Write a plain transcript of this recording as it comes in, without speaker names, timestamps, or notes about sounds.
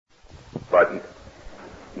but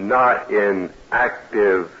not in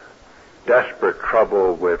active, desperate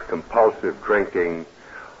trouble with compulsive drinking.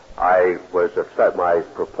 I was upset. My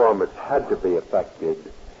performance had to be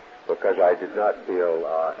affected because I did not feel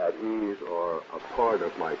at ease or a part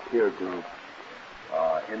of my peer group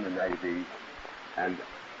in the Navy, and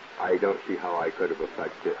I don't see how I could have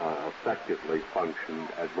effectively functioned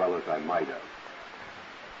as well as I might have.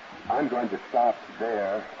 I'm going to stop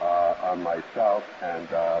there on myself and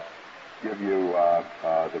give you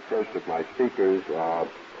the first of my speakers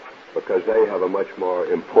because they have a much more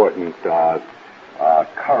important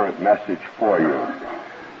current message for you.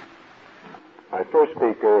 My first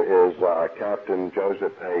speaker is Captain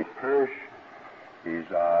Joseph A. Persh. He's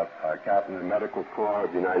Captain of the Medical Corps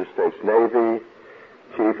of the United States Navy,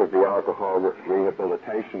 Chief of the Alcohol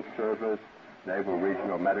Rehabilitation Service, Naval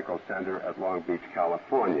Regional Medical Center at Long Beach,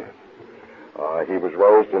 California. He was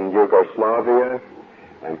raised in Yugoslavia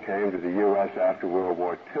and came to the U.S. after World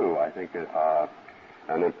War II. I think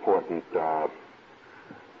an important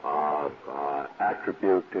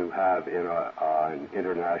attribute to have in an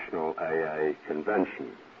international AA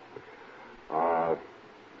convention.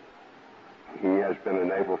 He has been a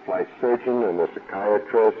naval flight surgeon and a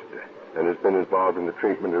psychiatrist and has been involved in the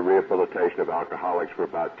treatment and rehabilitation of alcoholics for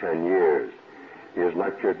about 10 years. He has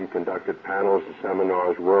lectured and conducted panels and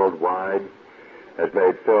seminars worldwide, has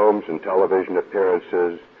made films and television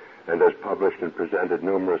appearances, and has published and presented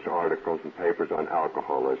numerous articles and papers on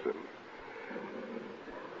alcoholism.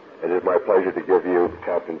 It is my pleasure to give you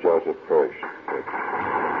Captain Joseph Persh.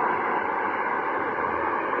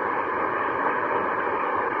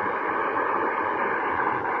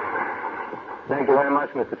 Thank you very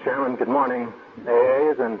much, Mr. Chairman. Good morning,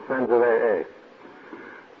 AAs and friends of AA.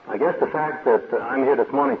 I guess the fact that I'm here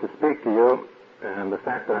this morning to speak to you and the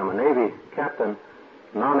fact that I'm a Navy captain,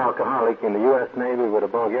 non-alcoholic in the U.S. Navy with a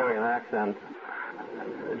Bulgarian accent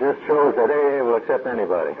just shows that AA will accept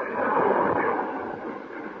anybody.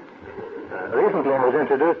 Recently, I was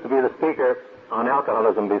introduced to be the speaker on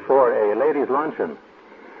alcoholism before a ladies' luncheon.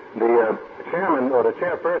 The chairman or the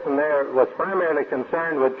chairperson there was primarily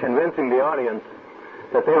concerned with convincing the audience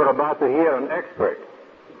that they were about to hear an expert.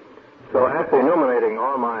 So after enumerating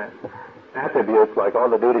all my attributes, like all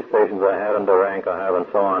the duty stations I had and the rank I have and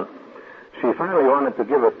so on, she finally wanted to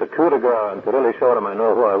give us the coup de grace and to really show them I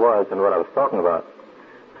know who I was and what I was talking about.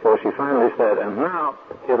 So she finally said, and now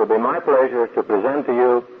it will be my pleasure to present to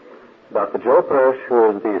you Dr. Joe Persh,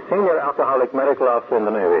 who is the senior alcoholic medical officer in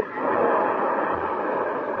the Navy.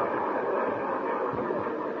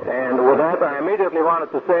 And with that, I immediately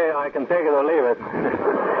wanted to say I can take it or leave it.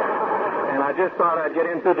 And I just thought I'd get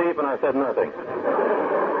in too deep, and I said nothing.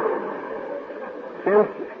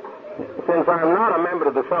 Since I'm not a member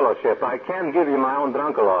of the fellowship, I can't give you my own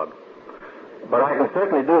drunkalogue. But I can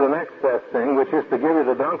certainly do the next best thing, which is to give you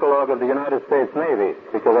the drunkalogue of the United States Navy,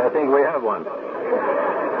 because I think we have one.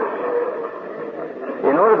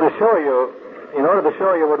 In order to show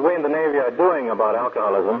you what we in the Navy are doing about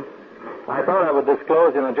alcoholism, I thought I would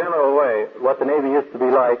disclose in a general way what the Navy used to be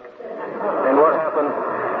like and what happened.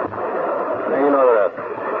 And you know the rest.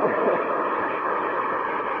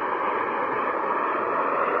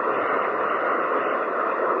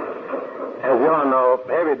 As you all know,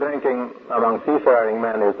 heavy drinking among seafaring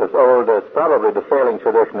men is as old as probably the sailing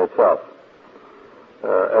tradition itself.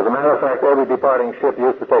 As a matter of fact, every departing ship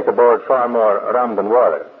used to take aboard far more rum than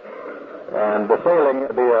water. And the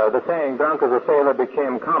saying, drunk as a sailor,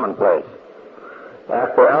 became commonplace.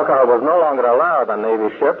 After alcohol was no longer allowed on Navy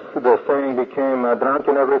ships, the saying became drunk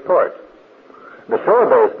in every port. The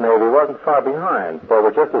shore-based Navy wasn't far behind. There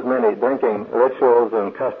were just as many drinking rituals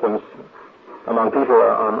and customs among people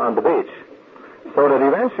on the beach. So that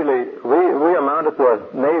eventually we amounted to a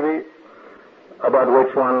Navy about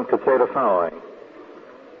which one could say the following.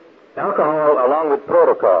 Alcohol, along with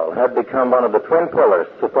protocol, had become one of the twin pillars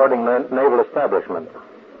supporting the naval establishment.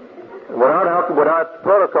 Without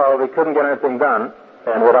protocol, we couldn't get anything done,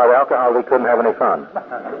 and without alcohol, we couldn't have any fun.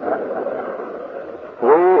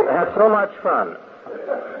 We have so much fun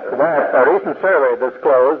that a recent survey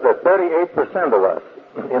disclosed that 38% of us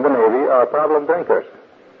in the Navy are problem drinkers.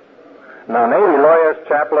 Now, Navy lawyers,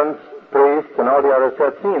 chaplains, priests, and all the others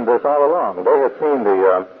had seen this all along. They had seen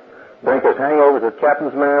the drinker's hangovers at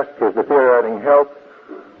captain's mast, his deteriorating health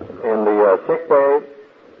in the sick bay,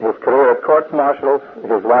 his career at courts-martials,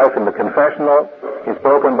 his wife in the confessional, his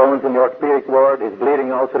broken bones in the orthopedic ward, his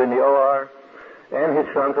bleeding ulcer in the OR, and his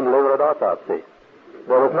shrunken liver at autopsy.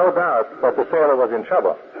 There was no doubt that the sailor was in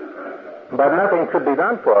trouble. But nothing could be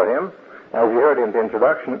done for him, as you heard in the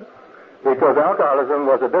introduction, because alcoholism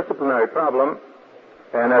was a disciplinary problem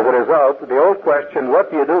And as a result, the old question,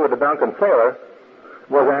 what do you do with the drunken sailor,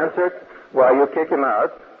 was answered, well, you kick him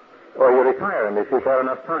out or you retire him if you've had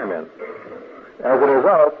enough time in. As a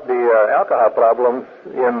result, the alcohol problems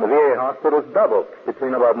in the VA hospitals doubled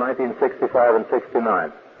between about 1965 and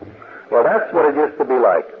 69. Well, that's what it used to be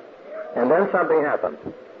like. And then something happened.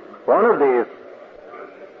 One of these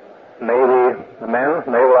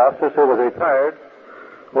naval officers who was retired,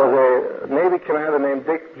 was a Navy commander named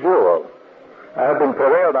Dick Jewell. I have been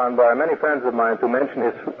prevailed on by many friends of mine to mention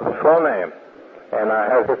his full name, and I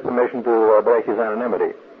have his permission to break his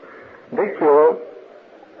anonymity. Dick Jewell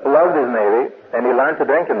loved his Navy, and he learned to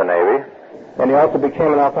drink in the Navy, and he also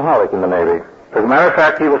became an alcoholic in the Navy. As a matter of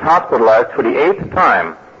fact, he was hospitalized for the 8th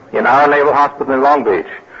time in our Naval Hospital in Long Beach,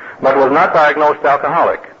 but was not diagnosed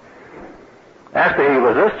alcoholic. After he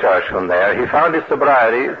was discharged from there, he found his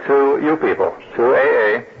sobriety through you people, through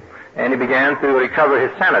AA, and he began to recover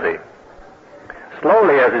his sanity.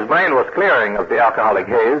 Slowly, as his brain was clearing of the alcoholic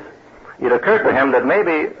haze, it occurred to him that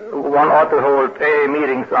maybe one ought to hold AA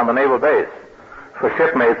meetings on the naval base for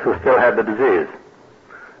shipmates who still had the disease.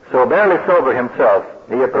 So barely sober himself,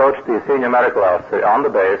 he approached the senior medical officer on the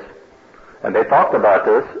base, and they talked about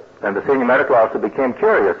this, and the senior medical officer became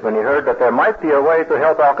curious when he heard that there might be a way to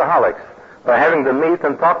help alcoholics by having them meet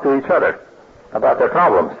and talk to each other about their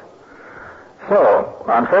problems. So,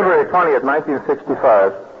 on February 20th,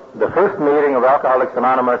 1965, the first meeting of Alcoholics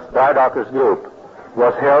Anonymous Dry Dockers Group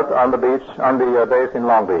was held on the beach, on the base in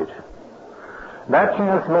Long Beach. That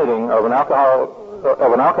chance meeting of an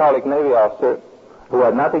alcoholic Navy officer who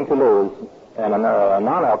had nothing to lose and a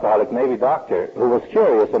non-alcoholic Navy doctor who was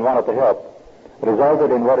curious and wanted to help resulted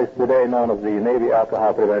in what is today known as the Navy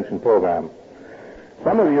Alcohol Prevention Program.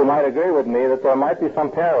 Some of you might agree with me that there might be some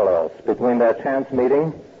parallels between that chance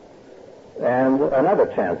meeting and another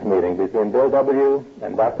chance meeting between Bill W.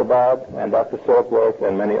 and Dr. Bob and Dr. Silkworth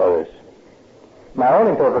and many others. My own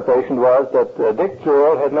interpretation was that Dick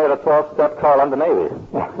Jewell had made a 12-step call on the Navy,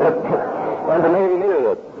 and the Navy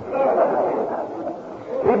needed it.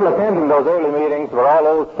 People attending those early meetings were all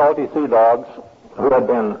old salty sea dogs who had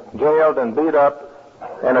been jailed and beat up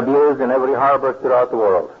and abused in every harbor throughout the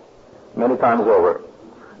world, many times over.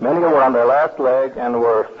 Many of them were on their last leg and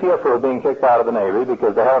were fearful of being kicked out of the Navy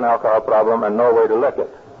because they had an alcohol problem and no way to lick it.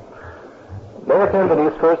 They attended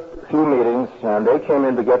these first few meetings, and they came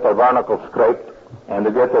in to get their barnacles scraped and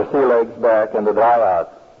to get their sea legs back and to dry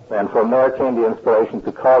out. And from there came the inspiration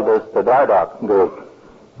to call this the Dry Dock Group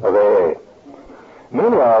of AA.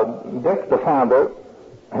 Meanwhile, Dick, the founder,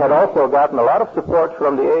 had also gotten a lot of support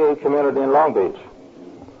from the AA community in Long Beach.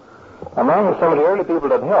 Among some of the early people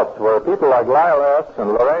that helped were people like Lyle S. and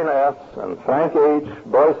Lorraine S. and Frank H.,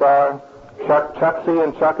 Boyce R., Chuck C.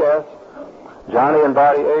 and Chuck S., Johnny and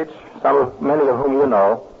Buddy H., many of whom you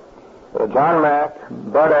know, John Mack,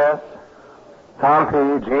 Bud S., Tom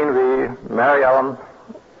P., Gene V., Mary Ellen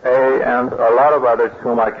A., and a lot of others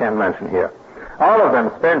whom I can't mention here. All of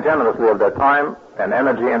them spent generously of their time and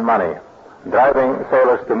energy and money, driving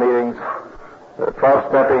sailors to meetings,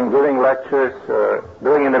 12-stepping, giving lectures,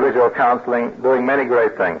 doing individual counseling, doing many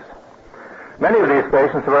great things. Many of these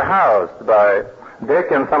patients were housed by Dick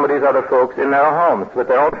and some of these other folks in their homes with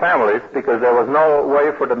their own families because there was no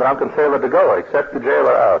way for the drunken sailor to go except to jail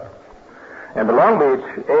or out. And the Long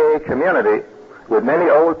Beach AA community, with many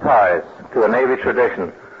old ties to a Navy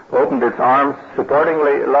tradition, opened its arms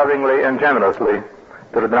supportingly, lovingly, and generously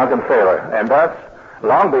to the drunken sailor. And thus,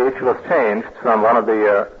 Long Beach was changed from one of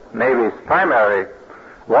the Navy's primary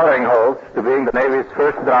watering holes to being the Navy's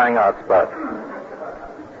first drying out spot.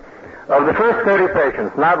 Of the first 30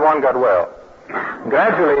 patients, not one got well.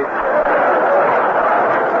 Gradually,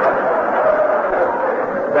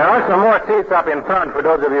 there are some more seats up in front for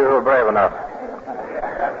those of you who are brave enough.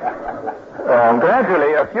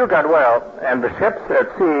 Gradually, a few got well, and the ships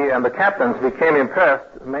at sea and the captains became impressed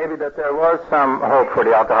maybe that there was some hope for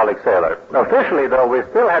the alcoholic sailor. Officially, though, we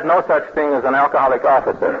still had no such thing as an alcoholic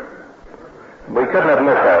officer. We couldn't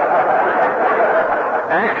admit that.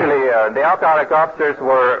 Actually, the alcoholic officers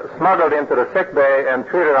were smuggled into the sick bay and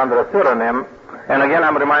treated under a pseudonym. And again,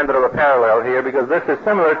 I'm reminded of a parallel here because this is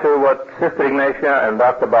similar to what Sister Ignatia and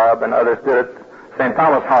Dr. Bob and others did at St.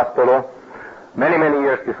 Thomas Hospital many, many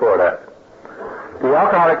years before that. The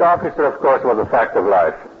alcoholic officer, of course, was a fact of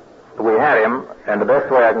life. We had him, and the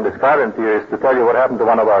best way I can describe him to you is to tell you what happened to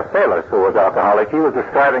one of our sailors who was alcoholic. He was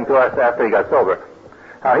describing to us after he got sober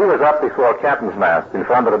how he was up before captain's mast in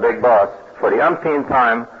front of the big boss for the umpteenth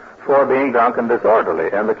time for being drunk and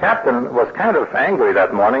disorderly. And the captain was kind of angry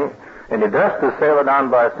that morning, and he dressed the sailor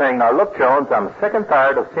down by saying, "Now look, Jones, I'm sick and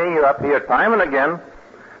tired of seeing you up here time and again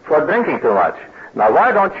for drinking too much. Now,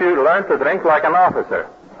 why don't you learn to drink like an officer?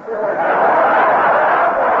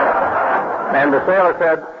 And the sailor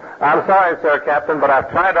said, I'm sorry, sir, Captain, but I've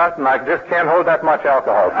tried out and I just can't hold that much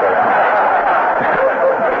alcohol, sir.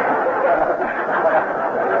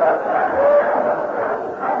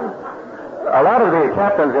 A lot of the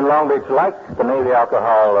captains in Long Beach liked the Navy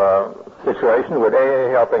alcohol situation with AA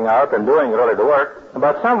helping out and doing really the work,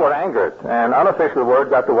 but some were angered, and unofficial word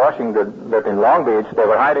got to Washington that in Long Beach they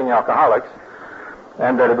were hiding alcoholics,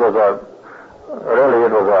 and that it was a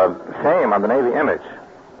shame on the Navy image.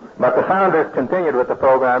 But the founders continued with the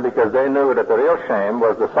program because they knew that the real shame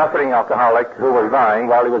was the suffering alcoholic who was dying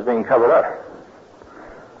while he was being covered up.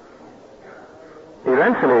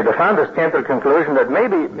 Eventually, the founders came to the conclusion that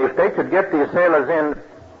maybe if they could get these sailors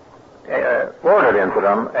ordered into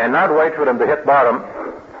them and not wait for them to hit bottom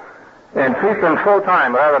and treat them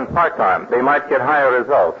full-time rather than part-time, they might get higher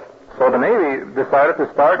results. So the Navy decided to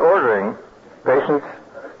start ordering patients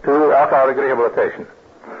to alcoholic rehabilitation.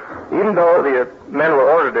 Even though the men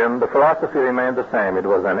were ordered in, the philosophy remained the same. It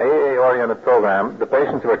was an AA-oriented program. The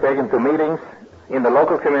patients were taken to meetings in the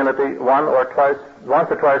local community once or twice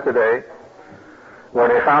a day, where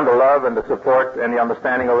they found the love and the support and the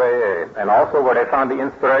understanding of AA, and also where they found the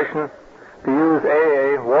inspiration to use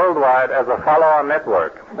AA worldwide as a follow-on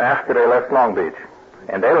network after they left Long Beach.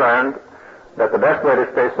 And they learned that the best way to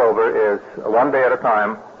stay sober is one day at a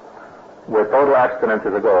time with total abstinence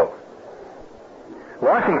as a goal.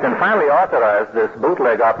 Washington finally authorized this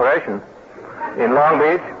bootleg operation in Long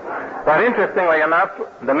Beach, but interestingly enough,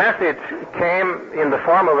 the message came in the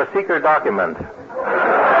form of a secret document.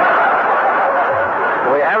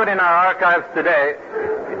 We have it in our archives today.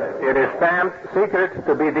 It is stamped secret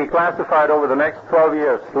to be declassified over the next 12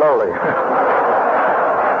 years, slowly.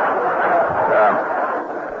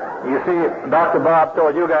 You see, Dr. Bob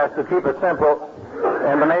told you guys to keep it simple,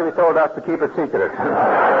 and the Navy told us to keep it secret.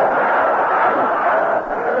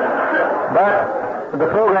 But the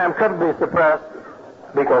program couldn't be suppressed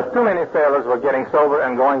because too many sailors were getting sober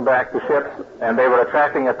and going back to ships, and they were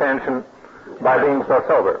attracting attention by being so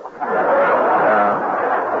sober.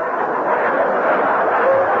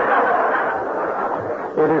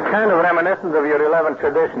 It is kind of reminiscent of your 11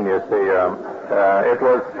 tradition, you see.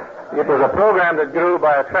 It was a program that grew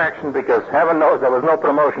by attraction because heaven knows there was no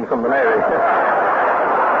promotion from the Navy.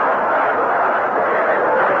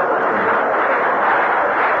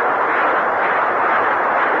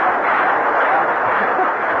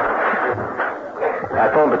 I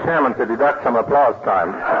told the chairman to deduct some applause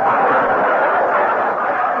time.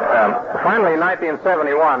 Finally, in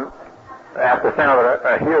 1971, after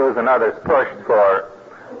Senator Hughes and others pushed for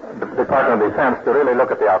the Department of Defense to really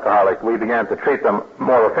look at the alcoholics, we began to treat them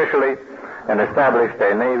more officially and established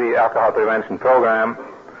a Navy alcohol prevention program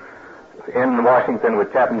in Washington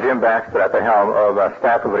with Captain Jim Baxter at the helm of a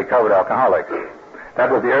staff of recovered alcoholics.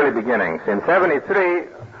 That was the early beginnings. In 73,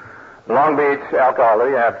 Long Beach Alcohol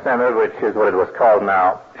Rehab Center, which is what it was called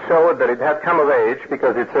now, showed that it had come of age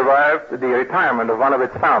because it survived the retirement of one of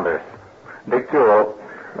its founders, Captain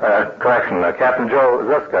Joe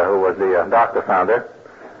Zuska, who was the doctor founder,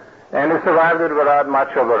 and he survived it without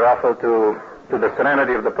much of a ruffle to the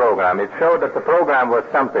serenity of the program. It showed that the program was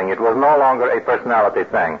something. It was no longer a personality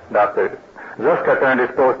thing. Dr. Zuska turned his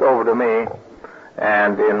post over to me,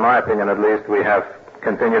 and in my opinion at least, we have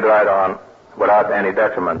continued right on without any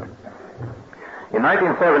detriment. In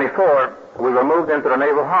 1974, we were moved into the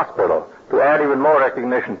Naval Hospital to add even more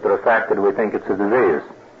recognition to the fact that we think it's a disease.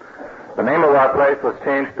 The name of our place was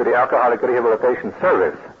changed to the Alcoholic Rehabilitation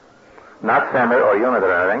Service, not center or unit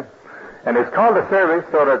or anything. And it's called a service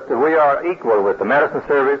so that we are equal with the medicine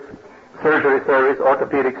service, surgery service,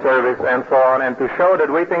 orthopedic service, and so on, and to show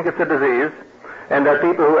that we think it's a disease and that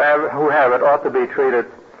people who have it ought to be treated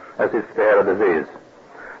as if they had a disease.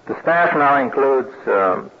 The staff now includes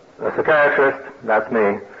a psychiatrist, that's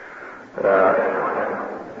me,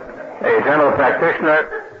 a general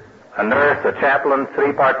practitioner, a nurse, a chaplain,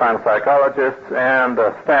 3 part-time psychologists, and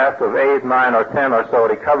a staff of 8, 9, or 10 or so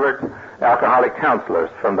recovered alcoholic counselors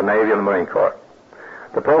from the Navy and the Marine Corps.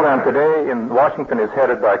 The program today in Washington is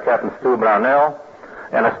headed by Captain Stu Brownell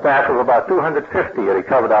and a staff of about 250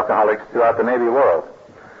 recovered alcoholics throughout the Navy world.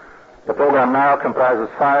 The program now comprises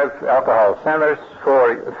 5 alcohol centers,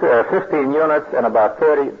 15 units, and about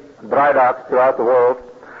 30 dry docks throughout the world.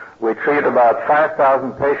 We treat about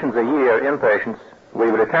 5,000 patients a year, inpatients.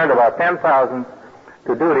 We've returned about 10,000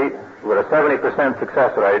 to duty with a 70%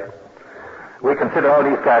 success rate. We consider all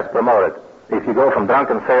these guys promoted. If you go from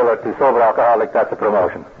drunken sailor to sober alcoholic, that's a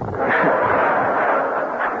promotion.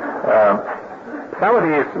 Some of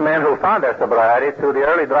these men who found their sobriety through the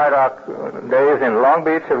early dry dock days in Long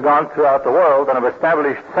Beach have gone throughout the world and have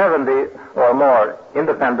established 70 or more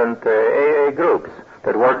independent AA groups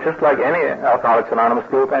that work just like any Alcoholics Anonymous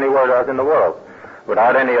group anywhere else in the world,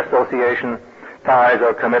 without any association, ties,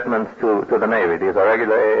 or commitments to the Navy. These are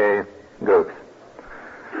regular AA groups.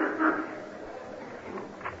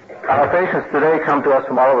 Our patients today come to us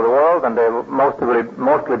from all over the world, and they've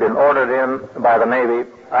mostly been ordered in by the Navy.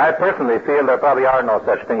 I personally feel there probably are no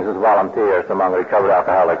such things as volunteers among recovered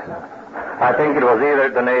alcoholics. I think it was either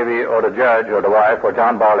the Navy or the judge or the wife or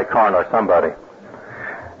John Barleycorn or somebody.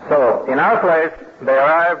 So, in our place, they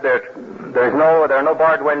arrive, there are no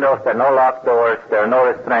barred windows, there are no locked doors, there are no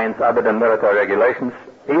restraints other than military regulations.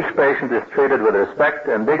 Each patient is treated with respect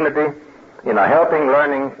and dignity in a helping,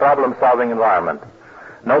 learning, problem-solving environment.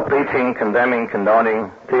 No preaching, condemning, condoning,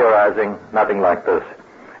 theorizing, nothing like this.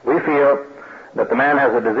 We feel that the man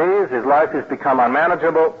has a disease, his life has become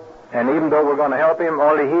unmanageable, and even though we're going to help him,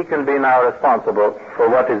 only he can be now responsible for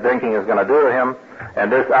what his drinking is going to do to him,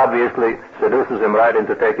 and this obviously seduces him right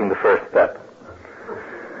into taking the first step.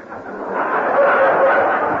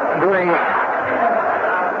 During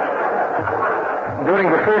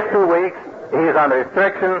the first 2 weeks, he is under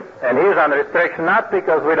restriction, and he is under restriction not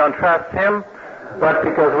because we don't trust him, but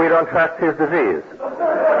because we don't trust his disease.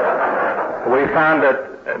 We found that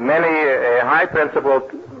many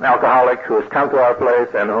high-principled alcoholic who has come to our place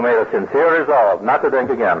and who made a sincere resolve not to drink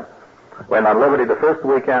again went on liberty the first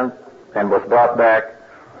weekend and was brought back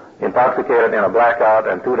intoxicated in a blackout,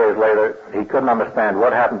 and 2 days later he couldn't understand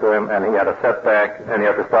what happened to him, and he had a setback, and he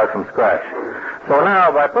had to start from scratch. So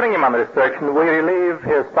now, by putting him under restriction, we relieve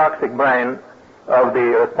his toxic brain of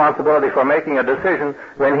the responsibility for making a decision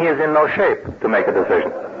when he is in no shape to make a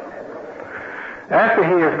decision. After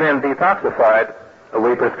he has been detoxified,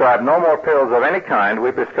 we prescribe no more pills of any kind.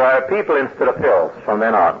 We prescribe people instead of pills from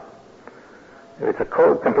then on. It's a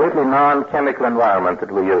completely non-chemical environment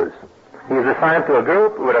that we use. He is assigned to a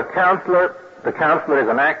group with a counselor. The counselor is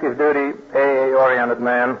an active duty, AA-oriented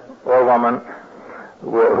man or woman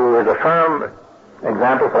who is a firm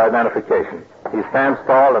example for identification. He stands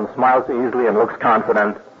tall and smiles easily and looks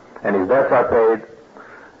confident, and his debts are paid,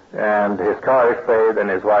 and his car is paid, and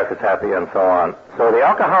his wife is happy, and so on. So the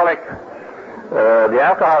alcoholic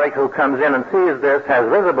who comes in and sees this has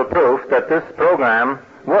visible proof that this program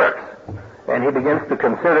works, and he begins to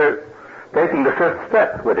consider taking the first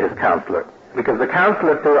step with his counselor, because the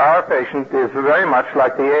counselor to our patient is very much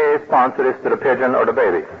like the AA sponsor is to the pigeon or the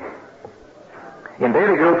baby. In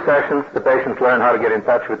daily group sessions, the patients learn how to get in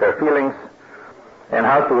touch with their feelings and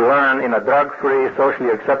how to learn in a drug-free,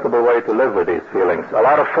 socially acceptable way to live with these feelings. A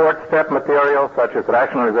lot of fourth-step material, such as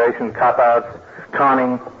rationalization, cop-outs,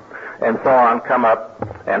 conning, and so on, come up.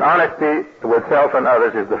 And honesty with self and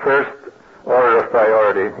others is the first order of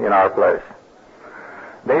priority in our place.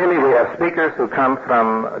 Daily, we have speakers who come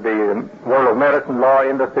from the world of medicine, law,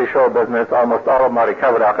 industry, show business. Almost all of them are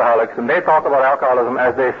recovered alcoholics, and they talk about alcoholism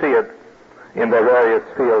as they see it in their various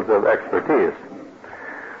fields of expertise.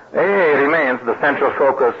 AA remains the central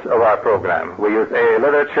focus of our program. We use AA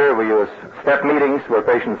literature, we use step meetings where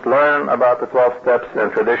patients learn about the 12 steps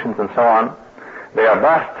and traditions and so on. They are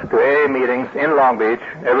bused to AA meetings in Long Beach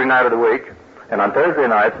every night of the week, and on Thursday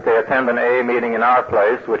nights they attend an AA meeting in our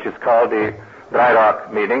place, which is called the Dry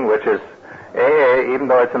Dock meeting, which is AA even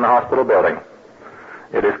though it's in the hospital building.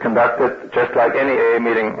 It is conducted just like any AA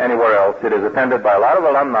meeting anywhere else. It is attended by a lot of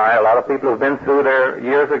alumni, a lot of people who've been through there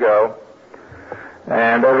years ago.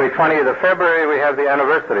 And every 20th of February we have the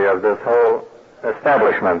anniversary of this whole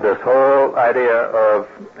establishment, this whole idea of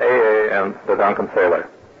AA and the drunken sailor.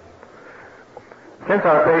 Since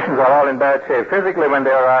our patients are all in bad shape physically when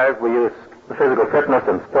they arrive, we use physical fitness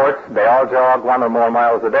and sports. They all jog 1 or more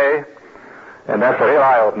miles a day, and that's a real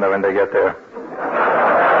eye-opener when they get there.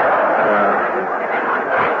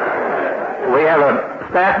 We have a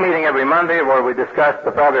staff meeting every Monday where we discuss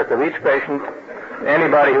the progress of each patient.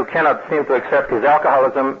 Anybody who cannot seem to accept his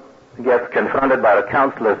alcoholism gets confronted by the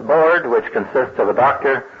counselor's board, which consists of a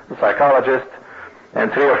doctor, a psychologist,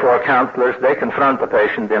 and 3 or 4 counselors. They confront the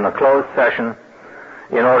patient in a closed session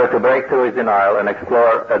in order to break through his denial and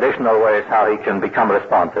explore additional ways how he can become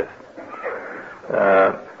responsive.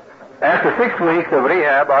 After 6 weeks of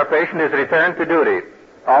rehab, our patient is returned to duty,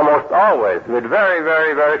 almost always, with very,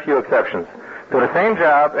 very, very few exceptions, to the same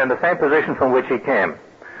job and the same position from which he came.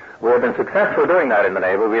 We have been successful doing that in the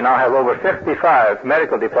Navy. We now have over 55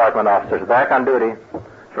 medical department officers back on duty,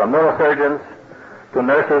 from neurosurgeons to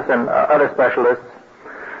nurses and other specialists.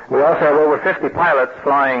 We also have over 50 pilots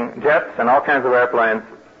flying jets and all kinds of airplanes.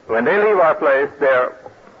 When they leave our place, they're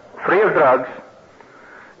free of drugs,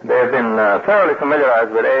 They have been thoroughly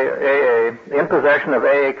familiarized with AA, in possession of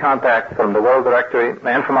AA contacts from the World Directory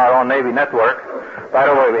and from our own Navy network. By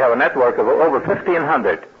the way, we have a network of over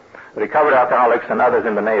 1,500 recovered alcoholics and others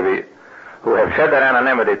in the Navy who have shed their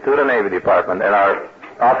anonymity to the Navy Department and are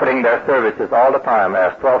offering their services all the time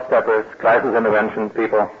as 12-steppers, crisis intervention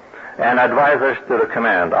people, and advisors to the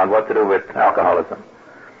command on what to do with alcoholism.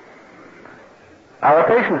 Our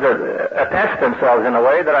patients attach themselves in a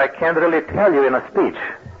way that I can't really tell you in a speech.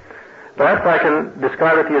 Perhaps I can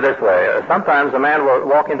describe it to you this way. Sometimes a man will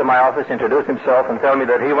walk into my office, introduce himself, and tell me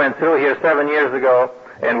that he went through here 7 years ago,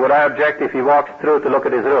 and would I object if he walks through to look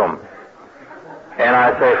at his room? And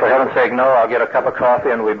I say, for heaven's sake, no, I'll get a cup of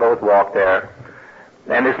coffee, and we both walk there.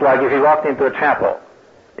 And it's like if he walked into a chapel.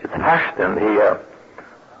 It's hushed, and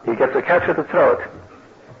he gets a catch at the throat.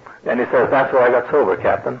 And he says, that's where I got sober,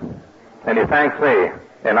 Captain. And he thanks me,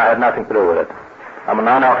 and I had nothing to do with it. I'm a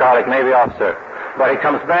non-alcoholic Navy officer. But he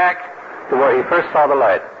comes back to where he first saw the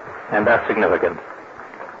light, and that's significant.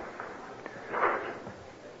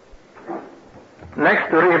 Next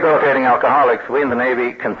to rehabilitating alcoholics, we in the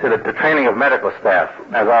Navy considered the training of medical staff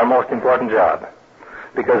as our most important job,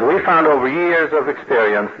 because we found over years of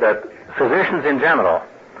experience that physicians in general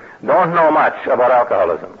don't know much about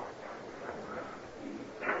alcoholism.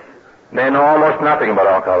 They know almost nothing about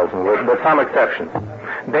alcoholism, with some exceptions.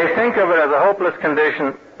 They think of it as a hopeless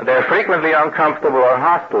condition. They're frequently uncomfortable or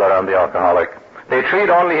hostile around the alcoholic. They treat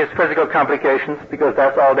only his physical complications because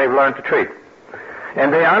that's all they've learned to treat.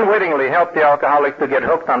 And they unwittingly help the alcoholic to get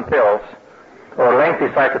hooked on pills or lengthy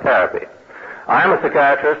psychotherapy. I'm a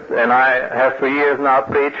psychiatrist, and I have for years now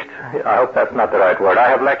preached, I hope that's not the right word, I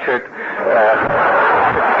have lectured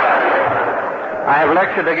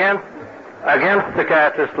against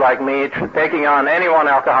psychiatrists like me taking on any one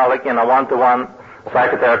alcoholic in a one-to-one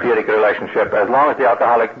psychotherapeutic relationship. As long as the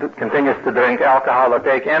alcoholic continues to drink alcohol or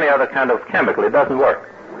take any other kind of chemical, it doesn't work.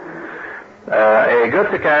 A good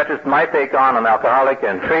psychiatrist might take on an alcoholic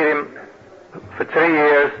and treat him for 3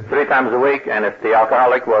 years, 3 times a week, and if the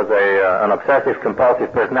alcoholic was an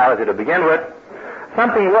obsessive-compulsive personality to begin with,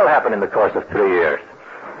 something will happen in the course of 3 years.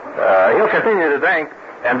 He'll continue to drink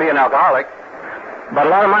and be an alcoholic, but a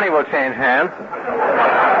lot of money will change hands,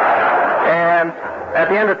 and at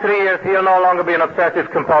the end of 3 years, he'll no longer be an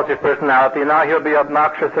obsessive-compulsive personality. Now he'll be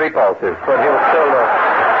obnoxious repulsive, but he'll still...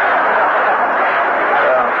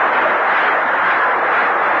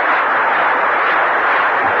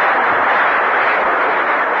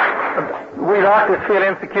 We doctors feel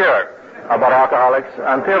insecure about alcoholics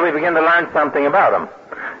until we begin to learn something about them.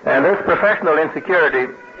 And this professional insecurity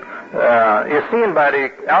is seen by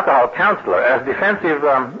the alcohol counselor as defensive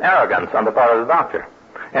arrogance on the part of the doctor.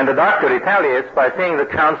 And the doctor retaliates by seeing the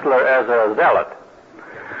counselor as a zealot.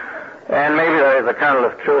 And maybe there is a kernel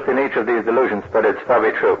of truth in each of these delusions, but it's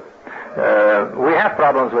probably true. We have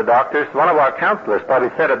problems with doctors. One of our counselors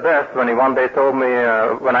probably said it best when he one day told me,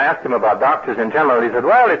 when I asked him about doctors in general, he said,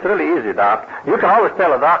 well, it's really easy, Doc. You can always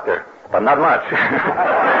tell a doctor, but not much.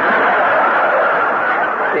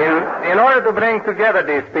 In order to bring together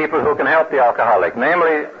these people who can help the alcoholic,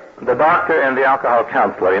 namely the doctor and the alcohol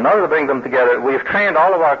counselor, in order to bring them together, we've trained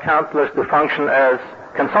all of our counselors to function as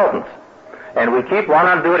consultants. And we keep one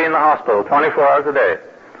on duty in the hospital 24 hours a day.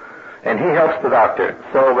 And he helps the doctor.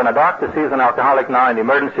 So when a doctor sees an alcoholic now in the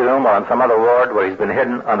emergency room or on some other ward where he's been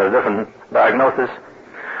hidden under a different diagnosis,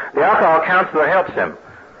 the alcohol counselor helps him.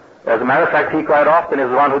 As a matter of fact, he quite often is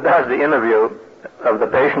the one who does the interview of the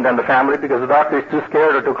patient and the family because the doctor is too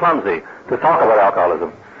scared or too clumsy to talk about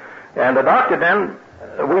alcoholism. And the doctor then,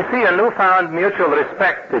 we see a newfound mutual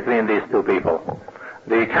respect between these two people.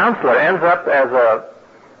 The counselor ends up as a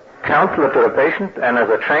counselor to the patient and as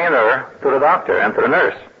a trainer to the doctor and to the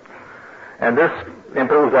nurse. And this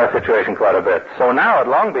improves our situation quite a bit. So now at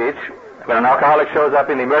Long Beach, when an alcoholic shows up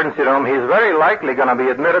in the emergency room, he's very likely going to be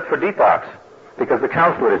admitted for detox because the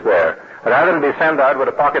counselor is there, rather than be sent out with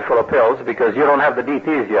a pocket full of pills because you don't have the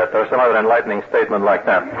DTs yet or some other enlightening statement like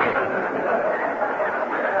that.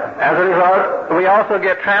 As a result, we also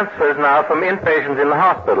get transfers now from inpatients in the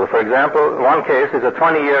hospital. For example, one case is a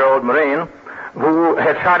 20-year-old Marine who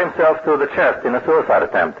had shot himself through the chest in a suicide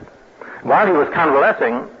attempt. While he was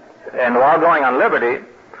convalescing, and while going on liberty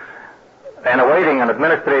and awaiting an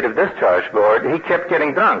administrative discharge board, he kept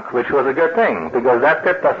getting drunk, which was a good thing, because that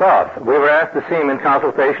tipped us off. We were asked to see him in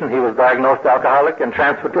consultation. He was diagnosed alcoholic and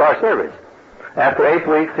transferred to our service. After 8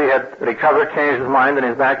 weeks, he had recovered, changed his mind, and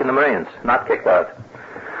is back in the Marines, not kicked out.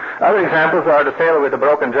 Other examples are the sailor with the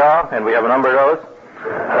broken jaw, and we have a number of those,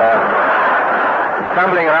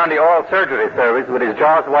 stumbling around the oral surgery service with his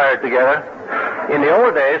jaws wired together. In the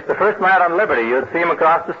old days, the first night on liberty, you'd see him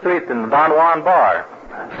across the street in the Don Juan bar,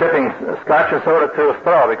 sipping scotch and soda through a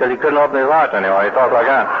straw because he couldn't open his mouth anymore. He talked like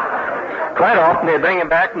that. Quite often they'd bring him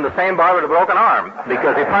back from the same bar with a broken arm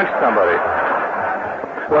because he punched somebody.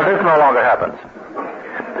 Well, this no longer happens.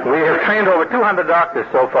 We have trained over 200 doctors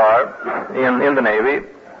so far in the Navy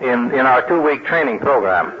in our 2-week training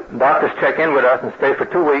program. Doctors check in with us and stay for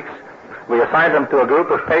 2 weeks. We assign them to a group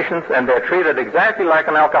of patients, and they're treated exactly like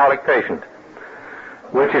an alcoholic patient,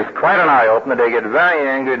 which is quite an eye-opener. They get very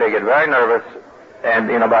angry, they get very nervous, and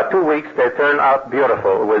in about 2 weeks they turn out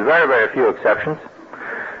beautiful, with very, very few exceptions.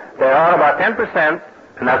 There are about 10%,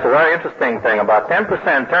 and that's a very interesting thing, about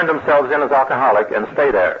 10% turn themselves in as alcoholic and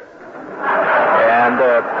stay there. And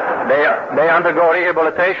they undergo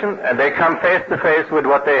rehabilitation, and they come face to face with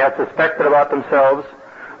what they had suspected about themselves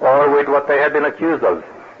or with what they had been accused of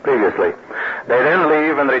previously. They then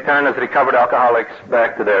leave and return as recovered alcoholics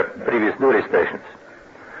back to their previous duty stations.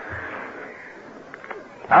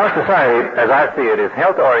 Our society, as I see it, is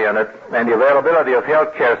health-oriented, and the availability of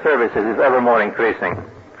health care services is ever more increasing.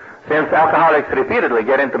 Since alcoholics repeatedly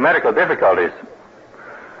get into medical difficulties,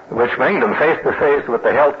 which bring them face-to-face with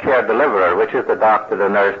the health care deliverer, which is the doctor, the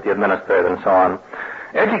nurse, the administrator, and so on,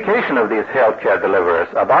 education of these health care deliverers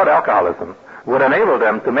about alcoholism would enable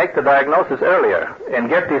them to make the diagnosis earlier and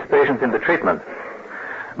get these patients into treatment.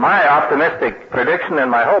 My optimistic prediction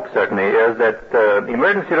and my hope certainly is that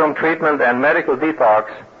emergency room treatment and medical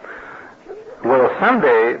detox will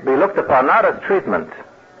someday be looked upon not as treatment,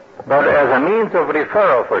 but as a means of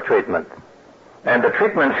referral for treatment. And the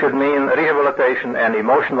treatment should mean rehabilitation and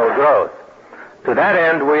emotional growth. To that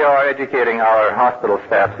end, we are educating our hospital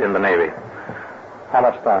staffs in the Navy. How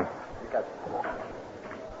much time?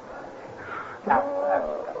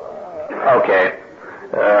 Okay.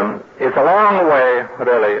 It's a long way,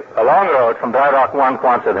 really, a long road from Dry Dock 1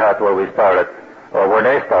 Quonset Hut, where we started, or where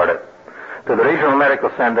they started, to the Regional Medical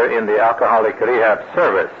Center in the Alcoholic Rehab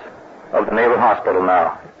Service of the Naval Hospital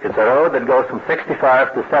now. It's a road that goes from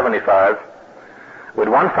 65 to 75, with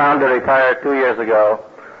one founder retired 2 years ago,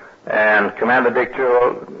 and Commander Dick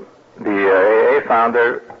Jewell, the AA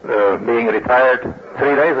founder, being retired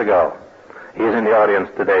 3 days ago. He's in the audience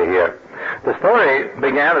today here. The story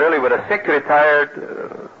began really with a sick,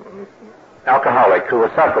 retired alcoholic who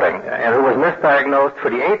was suffering and who was misdiagnosed for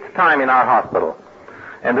the 8th time in our hospital.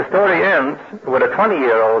 And the story ends with a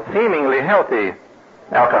 20-year-old, seemingly healthy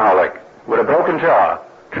alcoholic with a broken jaw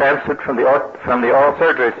transferred from the oral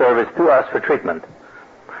surgery service to us for treatment.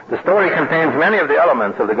 The story contains many of the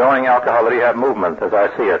elements of the going alcohol rehab movement, as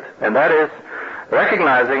I see it, and that is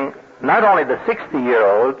recognizing not only the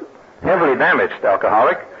 60-year-old heavily damaged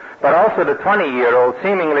alcoholic, but also the 20-year-old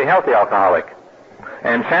seemingly healthy alcoholic,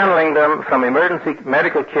 and channeling them from emergency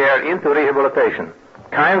medical care into rehabilitation,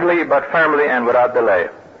 kindly but firmly and without delay.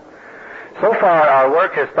 So far, our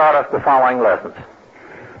work has taught us the following lessons.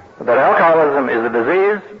 That alcoholism is a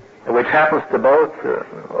disease which happens to both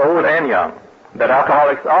old and young. That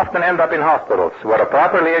alcoholics often end up in hospitals where a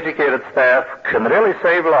properly educated staff can really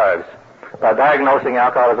save lives by diagnosing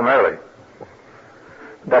alcoholism early.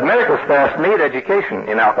 That medical staff need education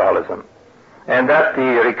in alcoholism, and that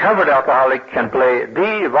the recovered alcoholic can play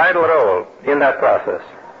the vital role in that process.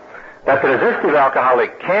 That the resistive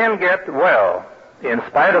alcoholic can get well in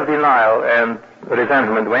spite of denial and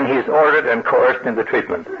resentment when he is ordered and coerced into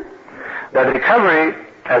treatment. That recovery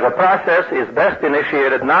as a process is best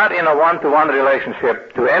initiated not in a one-to-one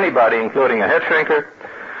relationship to anybody, including a head shrinker,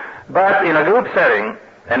 but in a group setting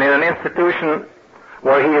and in an institution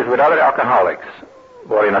where he is with other alcoholics,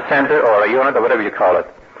 or in a center or a unit or whatever you call it.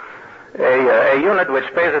 A unit which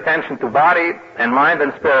pays attention to body and mind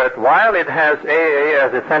and spirit while it has AA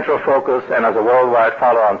as its central focus and as a worldwide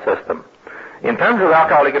follow-on system. In terms of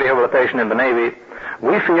alcoholic rehabilitation in the Navy,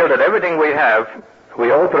 we feel that everything we have,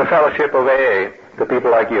 we owe to the fellowship of AA, to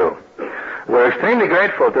people like you. We're extremely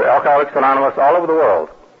grateful to Alcoholics Anonymous all over the world.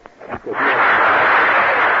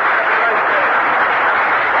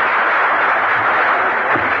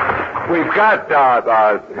 We've got,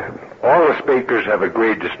 all the speakers have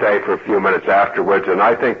agreed to stay for a few minutes afterwards, and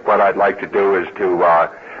I think what I'd like to do is to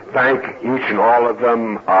thank each and all of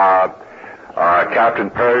them, Captain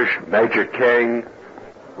Persh, Major King,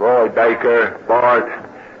 Roy Baker, Bart,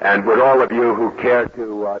 and with all of you who care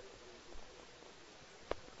to...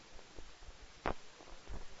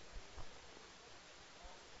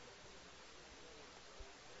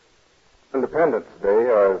 Independence Day,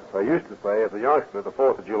 or as I used to say as a youngster, the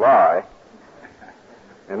 4th of July.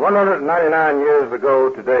 And 199 years ago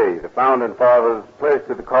today, the Founding Fathers pledged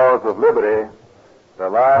to the cause of liberty their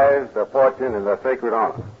lives, their fortune, and their sacred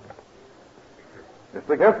honor. It's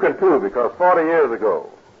significant, too, because 40 years ago,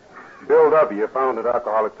 Bill W. founded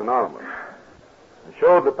Alcoholics Anonymous. and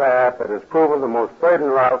showed the path that has proven the most certain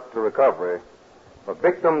route to recovery for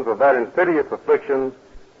victims of that insidious affliction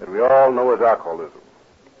that we all know as alcoholism.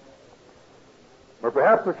 Or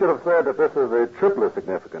perhaps I should have said that this is a triply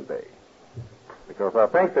significant day, because I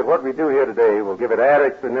think that what we do here today will give it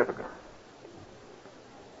added significance.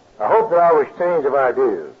 I hope that our exchange of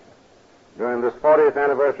ideas during this 40th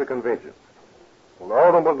anniversary convention will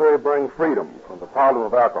ultimately bring freedom from the problem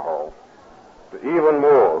of alcohol to even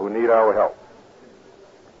more who need our help.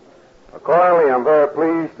 Accordingly, I'm very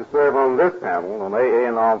pleased to serve on this panel on AA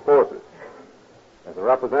and Armed Forces as a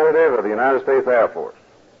representative of the United States Air Force.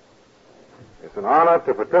 It's an honor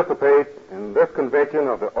to participate in this convention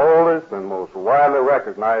of the oldest and most widely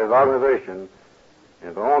recognized organization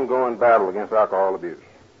in the ongoing battle against alcohol abuse.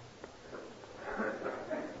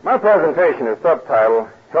 My presentation is subtitled,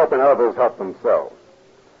 Helping Others Help Themselves,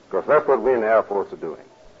 because that's what we in the Air Force are doing.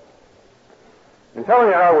 In telling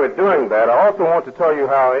you how we're doing that, I also want to tell you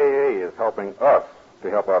how AA is helping us to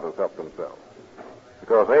help others help themselves,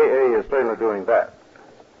 because AA is certainly doing that.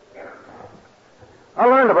 I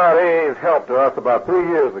learned about AA's help to us about 3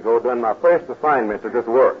 years ago during my first assignment to this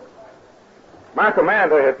work. My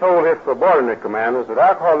commander had told his subordinate commanders that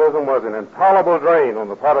alcoholism was an intolerable drain on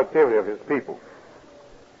the productivity of his people.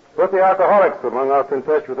 Put the alcoholics among us in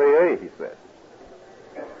touch with AA, he said.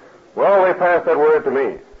 Well, they passed that word to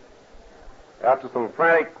me. After some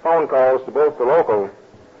frantic phone calls to both the local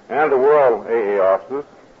and the world AA officers,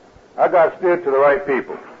 I got steered to the right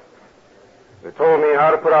people. They told me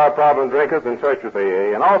how to put our problem drinkers in touch with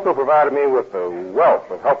AA and also provided me with a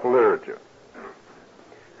wealth of helpful literature.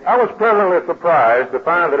 I was pleasantly surprised to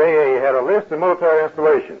find that AA had a list of military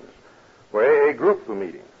installations where AA groups were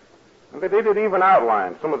meeting. And they did even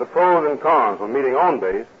outline some of the pros and cons of meeting on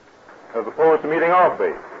base as opposed to meeting off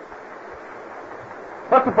base.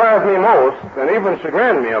 What surprised me most, and even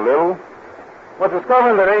chagrined me a little, was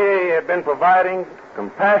discovering that AA had been providing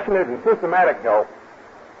compassionate and systematic help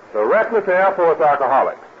directly to Air Force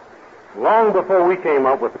alcoholics long before we came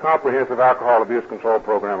up with the comprehensive alcohol abuse control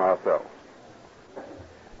program ourselves.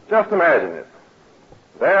 Just imagine it.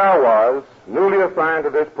 There I was, newly assigned to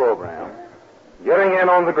this program, getting in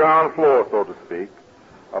on the ground floor, so to speak,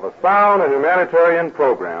 of a sound and humanitarian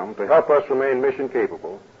program to help us remain mission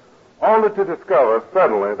capable, only to discover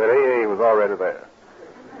suddenly that AA was already there.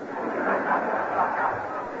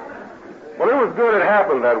 Well, it was good it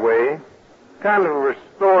happened that way. Kind of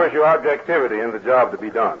restores your objectivity in the job to be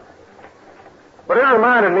done. But it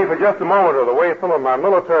reminded me for just a moment of the way some of my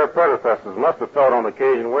military predecessors must have felt on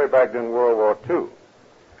occasion way back during World War II.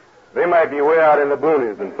 They might be way out in the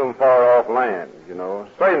boonies in some far-off land,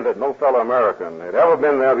 certain that no fellow American had ever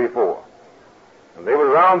been there before. And they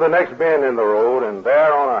would round the next bend in the road, and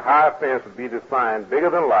there on a high fence would be the sign, bigger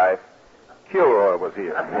than life, Kilroy was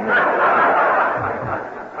here.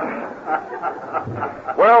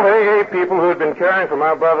 Well, the AA people who had been caring for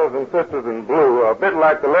my brothers and sisters in blue are a bit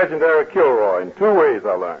like the legendary Kilroy in two ways,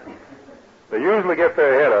 I learned. They usually get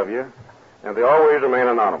there ahead of you, and they always remain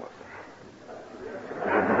anonymous.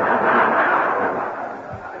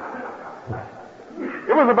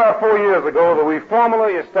 It was about 4 years ago that we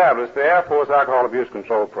formally established the Air Force Alcohol Abuse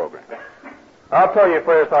Control Program. I'll tell you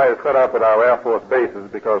first how it's set up at our Air Force bases,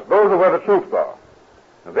 because those are where the troops are.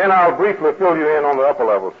 And then I'll briefly fill you in on the upper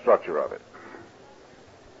level structure of it.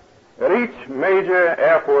 At each major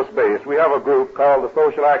Air Force base, we have a group called the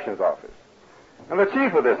Social Actions Office. And the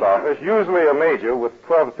chief of this office, usually a major with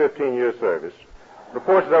 12 to 15 years service,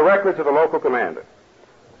 reports directly to the local commander.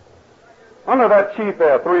 Under that chief,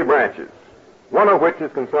 there are 3 branches, one of which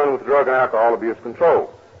is concerned with drug and alcohol abuse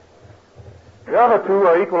control. The other 2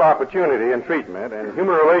 are equal opportunity and treatment and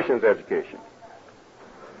human relations education.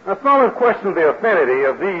 Now, some have questioned the affinity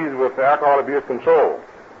of these with the alcohol abuse control.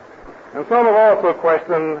 And some have also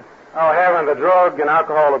questioned how having the drug and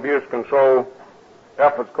alcohol abuse control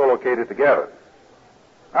efforts co-located together.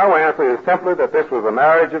 Our answer is simply that this was a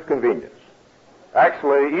marriage of convenience.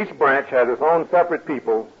 Actually, each branch has its own separate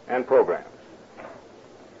people and programs.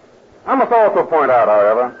 I must also point out,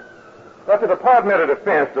 however, that the Department of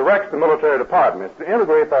Defense directs the military departments to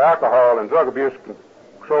integrate their alcohol and drug abuse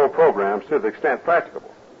control programs to the extent practicable.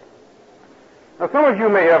 Now, some of you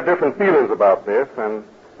may have different feelings about this, and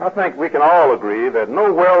I think we can all agree that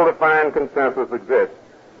no well-defined consensus exists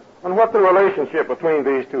on what the relationship between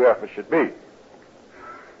these 2 efforts should be.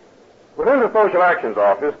 Within the Social Actions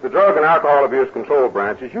Office, the Drug and Alcohol Abuse Control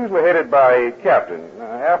Branch is usually headed by a captain,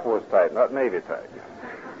 Air Force type, not Navy type,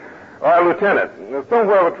 or a lieutenant,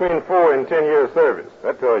 somewhere between 4 and 10 years service.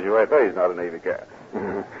 That tells you right there he's not a Navy cat.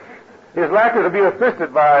 He's likely to be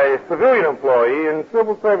assisted by a civilian employee in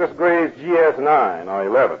civil service grades GS 9 or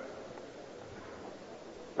 11.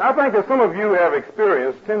 Now, I think that some of you have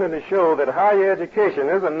experience tending to show that higher education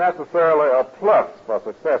isn't necessarily a plus for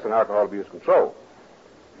success in alcohol abuse control.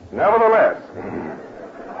 Nevertheless,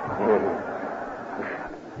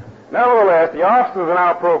 the officers in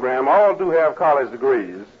our program all do have college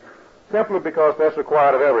degrees simply because that's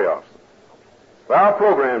required of every officer. For our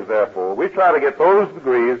programs, therefore, we try to get those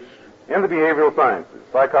degrees in the behavioral sciences,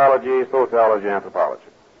 psychology, sociology, anthropology.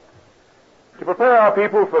 To prepare our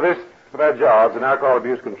people for their jobs in alcohol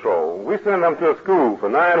abuse control, we send them to a school for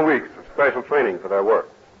 9 weeks of special training for their work.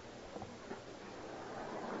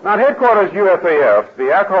 Now, at Headquarters USAF,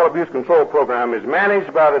 the Alcohol Abuse Control Program is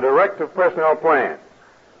managed by the Director of Personnel Plan,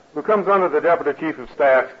 who comes under the Deputy Chief of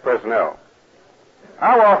Staff Personnel.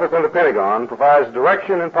 Our office in the Pentagon provides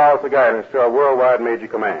direction and policy guidance to our worldwide major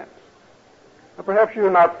commands. Now, perhaps you're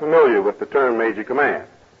not familiar with the term major command.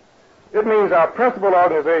 It means our principal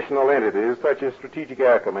organizational entities, such as Strategic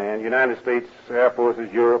Air Command, United States Air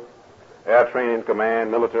Forces, Europe, Air Training Command,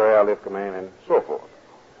 Military Airlift Command, and so forth.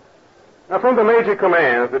 Now, from the major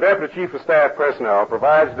commands, the Deputy Chief of Staff Personnel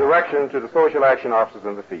provides direction to the social action officers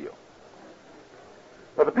in the field.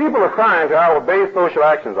 But the people assigned to our base social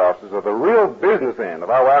actions officers are the real business end of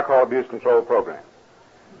our alcohol abuse control program.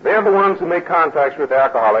 They're the ones who make contacts with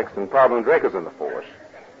alcoholics and problem drinkers in the force,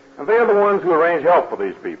 and they're the ones who arrange help for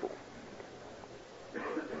these people.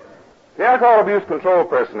 The alcohol abuse control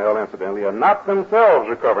personnel, incidentally, are not themselves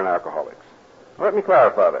recovering alcoholics. Let me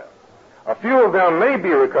clarify that. A few of them may be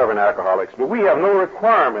recovering alcoholics, but we have no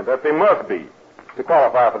requirement that they must be to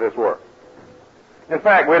qualify for this work. In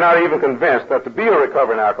fact, we're not even convinced that to be a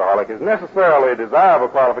recovering alcoholic is necessarily a desirable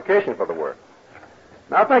qualification for the work.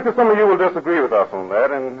 Now, I think that some of you will disagree with us on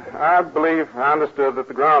that, and I believe I understood that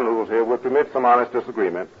the ground rules here would permit some honest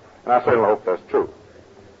disagreement, and I certainly hope that's true.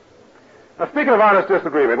 Now, speaking of honest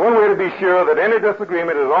disagreement, one way to be sure that any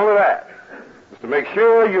disagreement is only that is to make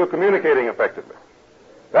sure you're communicating effectively.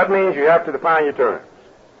 That means you have to define your terms.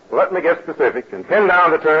 So let me get specific and pin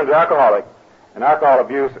down the terms alcoholic and alcohol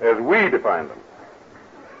abuse as we define them.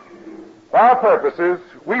 For our purposes,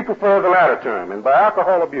 we prefer the latter term, and by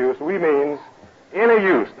alcohol abuse, we mean any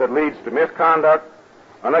use that leads to misconduct,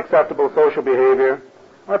 unacceptable social behavior,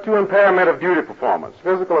 or to impairment of duty performance,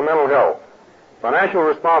 physical or mental health, financial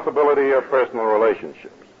responsibility, or personal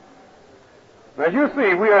relationships. Now, as you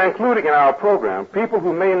see, we are including in our program people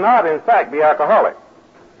who may not, in fact, be alcoholic.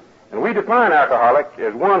 And we define alcoholic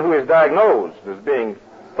as one who is diagnosed as being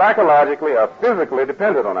psychologically or physically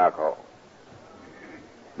dependent on alcohol.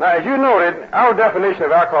 Now, as you noted, our definition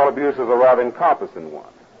of alcohol abuse is a rather encompassing one.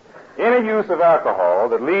 Any use of alcohol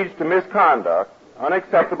that leads to misconduct,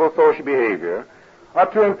 unacceptable social behavior, or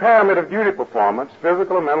to impairment of duty performance,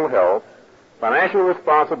 physical or mental health, financial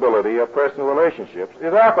responsibility, or personal relationships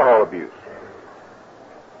is alcohol abuse.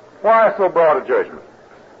 Why so broad a judgment?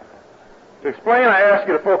 To explain, I ask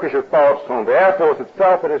you to focus your thoughts on the Air Force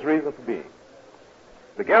itself and its reason for being.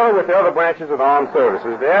 Together with the other branches of the armed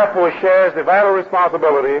services, the Air Force shares the vital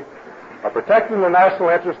responsibility of protecting the national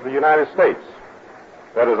interests of the United States.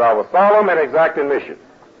 That is our solemn and exacting mission.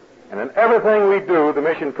 And in everything we do, the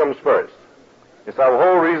mission comes first. It's our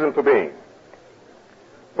whole reason for being.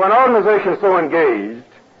 For an organization so engaged,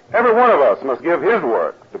 every one of us must give his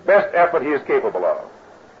work the best effort he is capable of.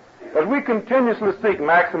 As we continuously seek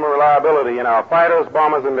maximum reliability in our fighters,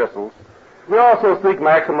 bombers, and missiles, we also seek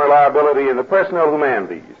maximum reliability in the personnel who man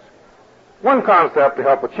these. One concept to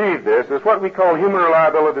help achieve this is what we call human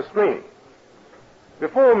reliability screening.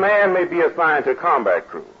 Before a man may be assigned to a combat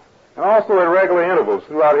crew, and also at regular intervals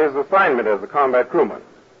throughout his assignment as a combat crewman,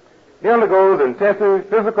 he undergoes intensive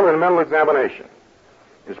physical and mental examination.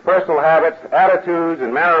 His personal habits, attitudes,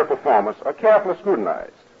 and manner of performance are carefully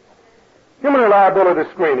scrutinized. Human reliability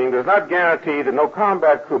screening does not guarantee that no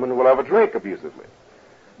combat crewman will ever drink abusively,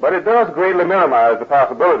 but it does greatly minimize the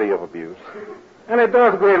possibility of abuse, and it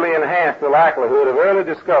does greatly enhance the likelihood of early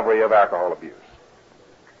discovery of alcohol abuse.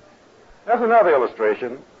 As another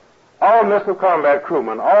illustration, all missile combat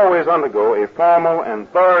crewmen always undergo a formal and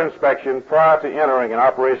thorough inspection prior to entering an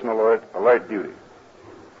operational alert duty.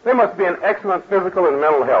 They must be in excellent physical and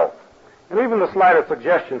mental health, and even the slightest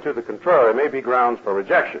suggestion to the contrary may be grounds for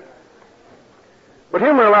rejection. But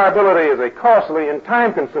human reliability is a costly and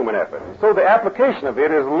time-consuming effort, so the application of it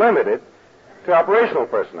is limited to operational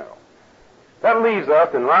personnel. That leaves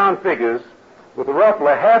us, in round figures, with roughly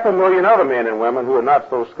 500,000 other men and women who are not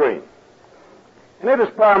so screened. And it is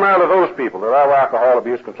primarily those people that our alcohol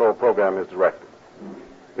abuse control program is directed.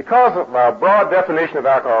 Because of our broad definition of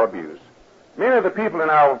alcohol abuse, many of the people in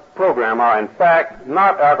our program are, in fact,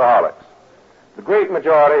 not alcoholics. The great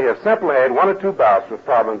majority have simply had one or two bouts with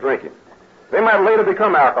problem drinking. They might later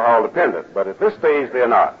become alcohol dependent, but at this stage they're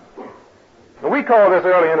not. And we call this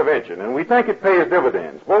early intervention, and we think it pays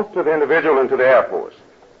dividends, both to the individual and to the Air Force.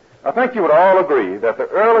 I think you would all agree that the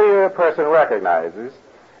earlier a person recognizes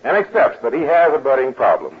and accepts that he has a budding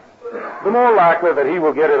problem, the more likely that he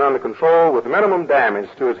will get it under control with minimum damage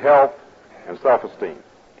to his health and self-esteem.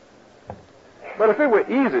 But if it were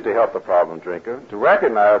easy to help the problem drinker to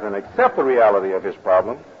recognize and accept the reality of his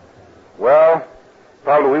problem, well,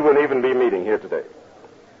 probably we wouldn't even be meeting here today.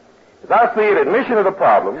 As I see it, admission of the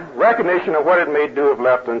problem, recognition of what it may do if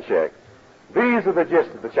left unchecked, these are the gist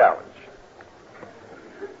of the challenge.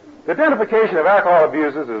 The identification of alcohol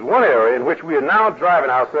abusers is one area in which we are now driving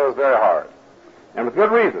ourselves very hard, and with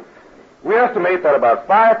good reason. We estimate that about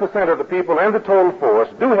 5% of the people in the total force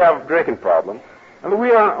do have a drinking problem, and that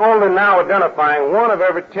we are only now identifying 1 of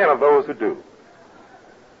every 10 of those who do.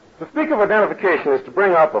 To speak of identification is to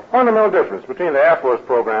bring up a fundamental difference between the Air Force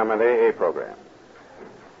program and the AA program.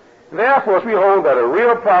 In the Air Force, we hold that a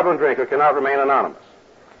real problem drinker cannot remain anonymous.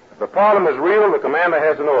 If the problem is real, the commander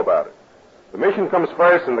has to know about it. The mission comes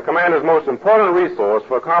first, and the commander's most important resource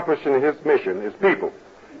for accomplishing his mission is people,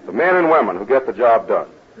 the men and women who get the job done.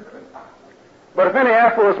 But if any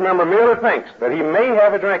Air Force member merely thinks that he may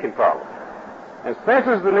have a drinking problem and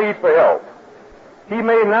senses the need for help, he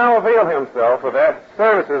may now avail himself of the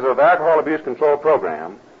services of the Alcohol Abuse Control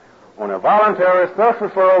Program on a voluntary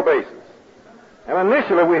self-referral basis. And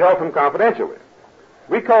initially, we help him confidentially.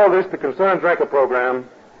 We call this the Concerned Drinker Program,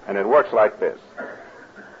 and it works like this.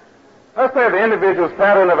 Let's say the individual's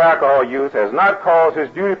pattern of alcohol use has not caused his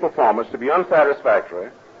duty performance to be unsatisfactory,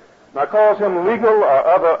 nor caused him legal or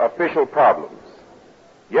other official problems.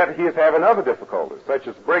 Yet he is having other difficulties, such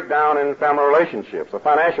as breakdown in family relationships or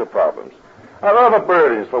financial problems, or other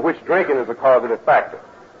burdens for which drinking is a causative factor.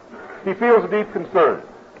 He feels deep concern.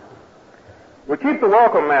 We keep the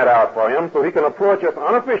welcome mat out for him so he can approach us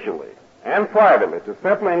unofficially and privately to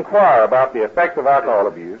simply inquire about the effects of alcohol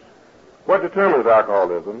abuse, what determines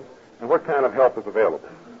alcoholism, and what kind of help is available.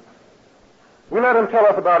 We let him tell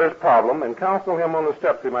us about his problem and counsel him on the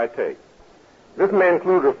steps he might take. This may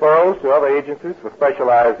include referrals to other agencies for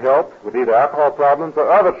specialized help with either alcohol problems or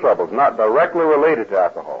other troubles not directly related to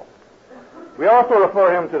alcohol. We also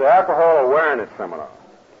refer him to the Alcohol Awareness Seminar.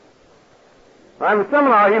 Now, in the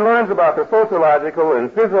seminar, he learns about the sociological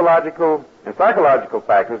and physiological and psychological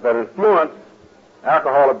factors that influence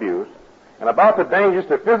alcohol abuse and about the dangers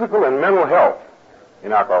to physical and mental health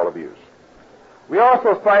in alcohol abuse. We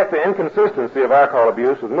also cite the inconsistency of alcohol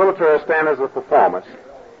abuse with military standards of performance,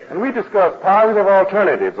 and we discuss positive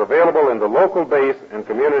alternatives available in the local base and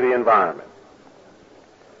community environment.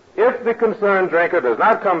 If the concerned drinker does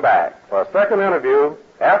not come back for a second interview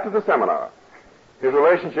after the seminar, his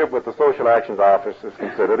relationship with the Social Actions Office is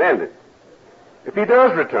considered ended. If he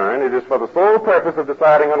does return, it is for the sole purpose of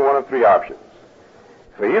deciding on one of 3 options.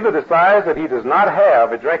 If he either decides that he does not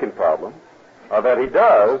have a drinking problem, or that he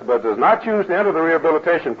does, but does not choose to enter the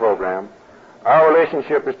rehabilitation program, our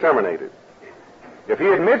relationship is terminated. If he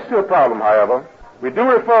admits to a problem, however, we do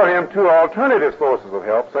refer him to alternative sources of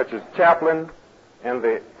help, such as chaplain and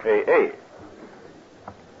the AA.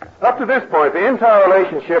 Up to this point, the entire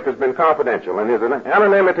relationship has been confidential, and his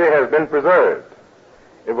anonymity has been preserved.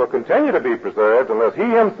 It will continue to be preserved unless he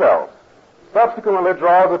himself subsequently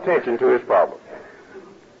draws attention to his problem.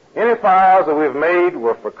 Any files that we've made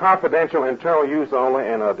were for confidential internal use only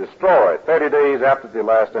and are destroyed 30 days after the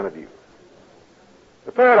last interview.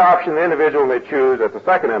 The third option the individual may choose at the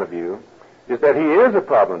second interview is that he is a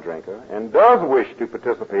problem drinker and does wish to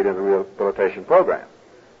participate in the rehabilitation program.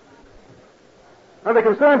 Now, the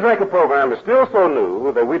Concerned Drinker program is still so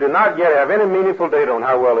new that we do not yet have any meaningful data on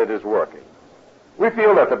how well it is working. We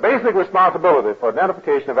feel that the basic responsibility for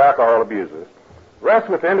identification of alcohol abusers rests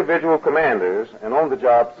with individual commanders and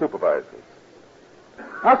on-the-job supervisors.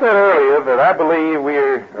 I said earlier that I believe we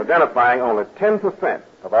are identifying only 10%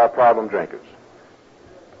 of our problem drinkers.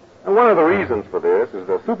 And one of the reasons for this is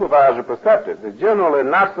the supervisor perceptive is generally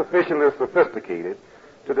not sufficiently sophisticated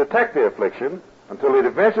to detect the affliction until it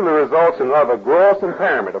eventually results in rather gross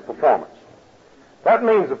impairment of performance. That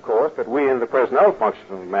means, of course, that we in the personnel function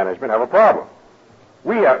of management have a problem.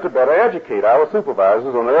 We have to better educate our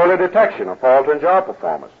supervisors on early detection of faltering job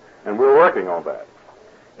performance, and we're working on that.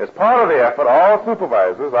 As part of the effort, all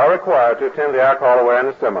supervisors are required to attend the Alcohol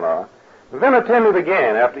Awareness Seminar, and then attend it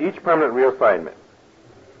again after each permanent reassignment.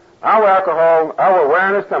 Our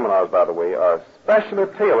awareness seminars, by the way, are specially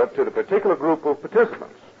tailored to the particular group of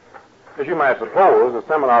participants. As you might suppose, a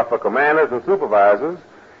seminar for commanders and supervisors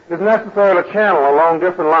is necessarily channeled along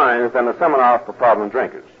different lines than a seminar for problem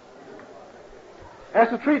drinkers. As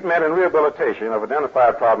to treatment and rehabilitation of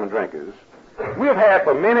identified problem drinkers, We have had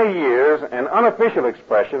for many years an unofficial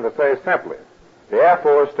expression that says simply, the Air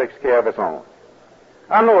Force takes care of its own.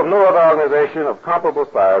 I know of no other organization of comparable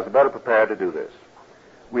size better prepared to do this.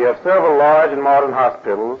 We have several large and modern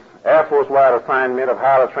hospitals, Air Force-wide assignment of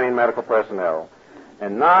highly trained medical personnel,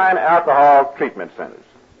 and 9 alcohol treatment centers.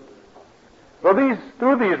 So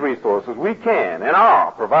through these resources, we can and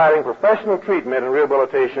are providing professional treatment and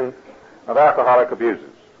rehabilitation of alcoholic abusers.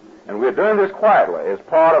 And we're doing this quietly as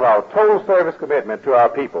part of our total service commitment to our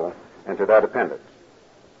people and to their dependents.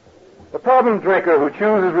 The problem drinker who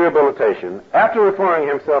chooses rehabilitation after referring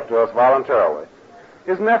himself to us voluntarily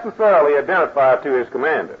is necessarily identified to his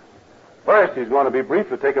commander. First, he's going to be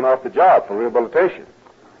briefly taken off the job for rehabilitation.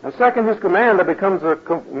 And second, his commander becomes a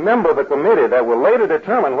member of the committee that will later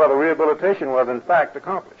determine whether rehabilitation was in fact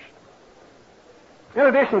accomplished. In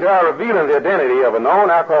addition to our revealing the identity of a known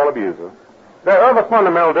alcohol abuser, there are other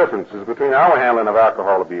fundamental differences between our handling of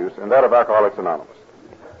alcohol abuse and that of Alcoholics Anonymous.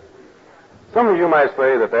 Some of you might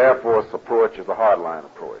say that the Air Force approach is a hardline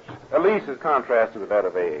approach, at least as contrasted with that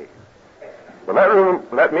of AA. But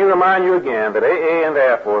let me remind you again that AA and the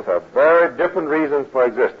Air Force have very different reasons for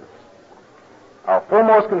existence. Our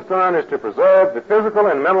foremost concern is to preserve the physical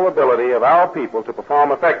and mental ability of our people to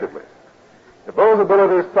perform effectively. If those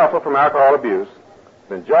abilities suffer from alcohol abuse,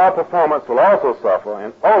 then job performance will also suffer,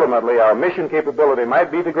 and ultimately our mission capability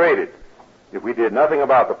might be degraded if we did nothing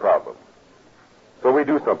about the problem. So we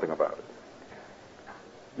do something about it.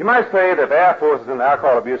 You might say that the Air Force is in the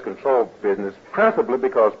alcohol abuse control business principally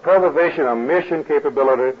because preservation of mission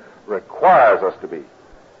capability requires us to be.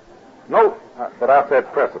 Note that I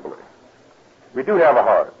said principally. We do have a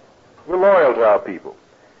heart. We're loyal to our people.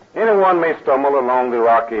 Anyone may stumble along the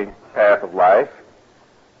rocky path of life.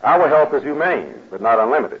 Our help is humane, but not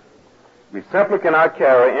unlimited. We simply cannot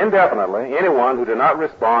carry indefinitely anyone who does not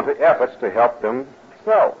respond to efforts to help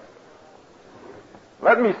themselves.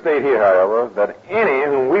 Let me state here, however, that any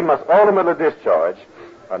whom we must ultimately discharge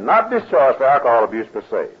are not discharged for alcohol abuse per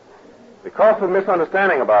se. Because of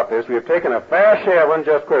misunderstanding about this, we have taken a fair share of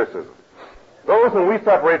unjust criticism. Those whom we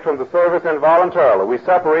separate from the service involuntarily, we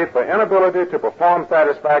separate for inability to perform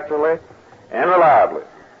satisfactorily and reliably,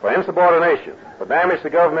 for insubordination, for damage to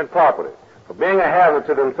government property, for being a hazard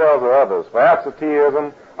to themselves or others, for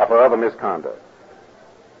absenteeism, or for other misconduct.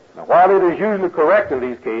 Now, while it is usually correct in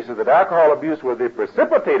these cases that alcohol abuse was the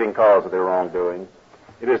precipitating cause of their wrongdoing,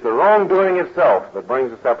 it is the wrongdoing itself that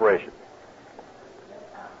brings the separation.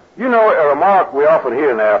 You know, a remark we often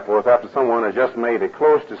hear in the Air Force after someone has just made a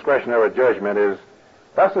close discretionary judgment is,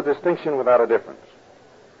 that's a distinction without a difference.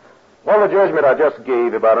 Well, the judgment I just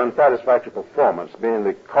gave about unsatisfactory performance being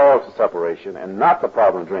the cause of separation and not the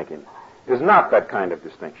problem drinking is not that kind of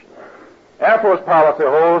distinction. Air Force policy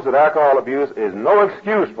holds that alcohol abuse is no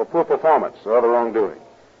excuse for poor performance or other wrongdoing.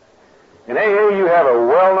 In AA, you have a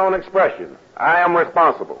well-known expression, I am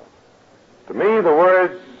responsible. To me, the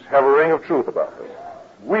words have a ring of truth about them.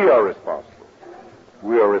 We are responsible.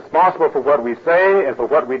 We are responsible for what we say and for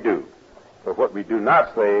what we do, for what we do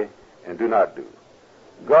not say and do not do.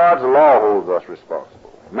 God's law holds us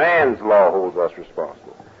responsible. Man's law holds us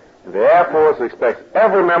responsible. And the Air Force expects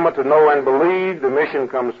every member to know and believe the mission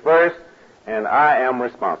comes first, and I am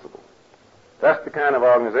responsible. That's the kind of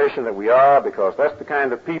organization that we are, because that's the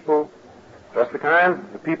kind of people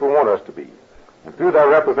the people want us to be. And through their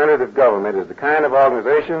representative government is the kind of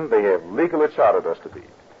organization they have legally chartered us to be.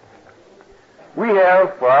 We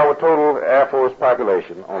have, for our total Air Force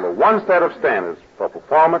population, only one set of standards for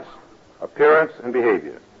performance, appearance, and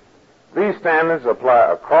behavior. These standards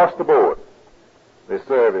apply across the board. They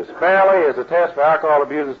serve as fairly as a test for alcohol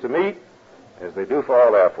abusers to meet as they do for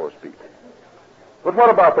all Air Force people. But what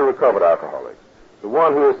about the recovered alcoholic, the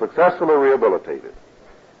one who is successfully rehabilitated?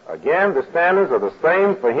 Again, the standards are the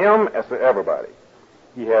same for him as for everybody.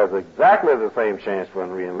 He has exactly the same chance for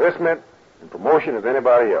re-enlistment and promotion as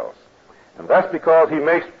anybody else. And that's because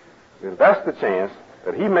that's the chance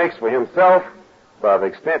that he makes for himself by the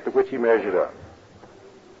extent to which he measured up.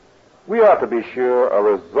 We ought to be sure a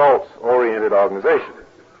results-oriented organization.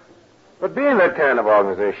 But being that kind of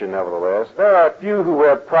organization, nevertheless, there are a few who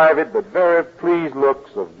have private but very pleased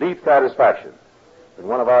looks of deep satisfaction that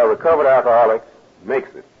one of our recovered alcoholics makes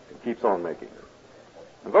it and keeps on making it.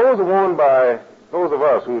 And those are won by those of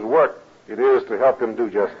us whose work it is to help them do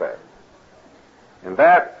just that. In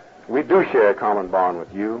that, we do share a common bond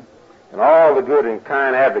with you and all the good and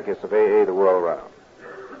kind advocates of AA the world around.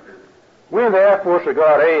 We in the Air Force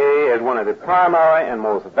regard AA as one of the primary and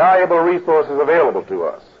most valuable resources available to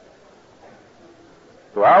us.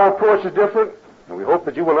 So our approach is different, and we hope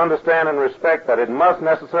that you will understand and respect that it must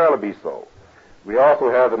necessarily be so. We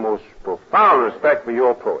also have the most profound respect for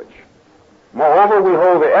your approach. Moreover, we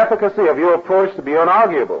hold the efficacy of your approach to be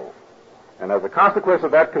unarguable. And as a consequence of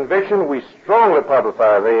that conviction, we strongly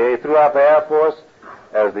publicize AA throughout the Air Force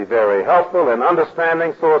as the very helpful and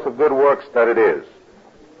understanding source of good works that it is.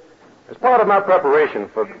 As part of my preparation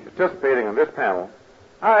for participating in this panel,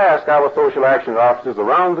 I asked our social action officers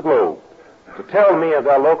around the globe to tell me of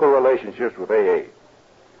their local relationships with AA.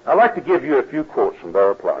 I'd like to give you a few quotes from their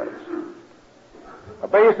replies. A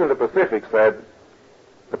base in the Pacific said,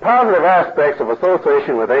 "The positive aspects of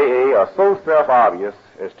association with AA are so self-obvious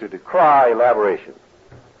as to decry elaboration.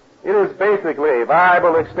 It is basically a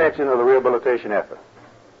viable extension of the rehabilitation effort."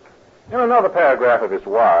 In another paragraph of its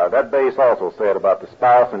wire, that base also said about the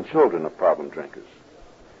spouse and children of problem drinkers.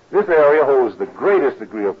 "This area holds the greatest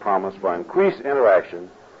degree of promise for increased interaction,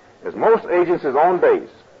 as most agencies on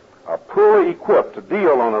base are poorly equipped to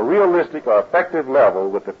deal on a realistic or effective level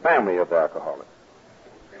with the family of the alcoholic."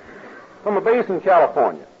 From a base in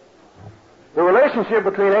California, "The relationship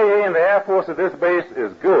between AA and the Air Force at this base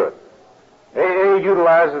is good. AA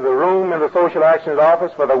utilizes the room in the Social Actions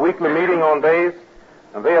Office for the weekly meeting on base,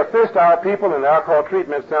 and they assist our people in the Alcohol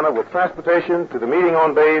Treatment Center with transportation to the meeting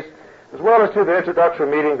on base, as well as to the introductory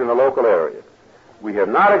meetings in the local area. We have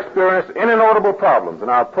not experienced any notable problems,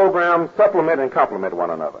 and our programs supplement and complement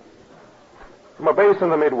one another." From a base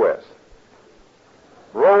in the Midwest,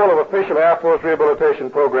 "The role of official Air Force rehabilitation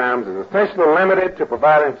programs is essentially limited to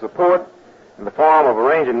providing support in the form of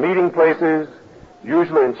arranging meeting places,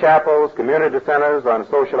 usually in chapels, community centers, or in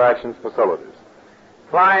social actions facilities.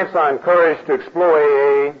 Clients are encouraged to explore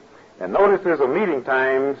AA, and notices of meeting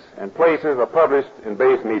times and places are published in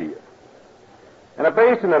base media." And a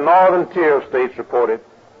base in the northern tier of states reported,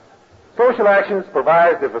 "Social Actions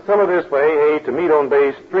provides the facilities for AA to meet on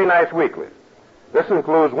base 3 nights weekly. This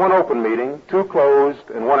includes 1 open meeting, 2 closed,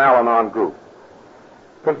 and 1 Al-Anon group.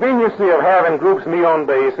 Conveniency of having groups meet on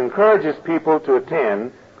base encourages people to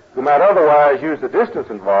attend who might otherwise use the distance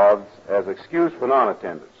involved as excuse for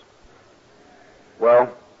non-attendance." Well,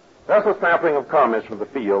 that's a sampling of comments from the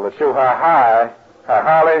field that show how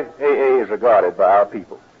highly AA is regarded by our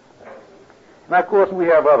people. Now, of course, we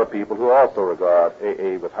have other people who also regard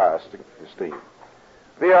AA with high esteem.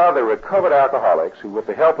 They are the recovered alcoholics who, with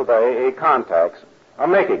the help of their AA contacts, are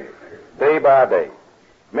making it day by day,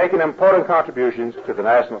 making important contributions to the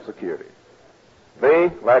national security.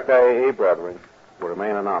 They, like their AA brethren, will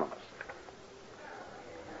remain anonymous.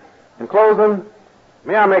 In closing,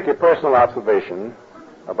 may I make a personal observation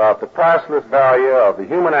about the priceless value of the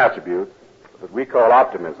human attribute that we call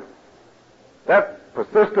optimism. That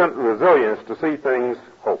persistent resilience to see things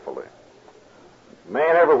hopefully.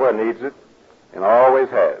 Man everywhere needs it, and always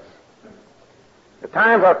has. At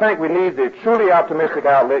times I think we need the truly optimistic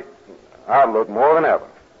outlook more than ever.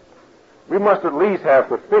 We must at least have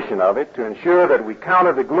sufficient of it to ensure that we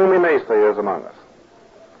counter the gloomy naysayers among us.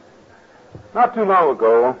 Not too long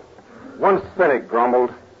ago, one cynic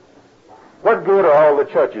grumbled, "What good are all the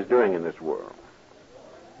churches doing in this world?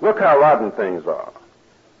 Look how rotten things are.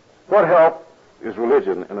 What help is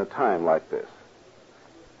religion in a time like this?"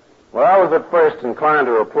 Well, I was at first inclined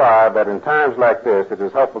to reply that in times like this, it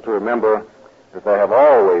is helpful to remember that there have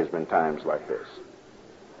always been times like this.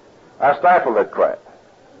 I stifled that crack.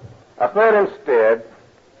 I said instead,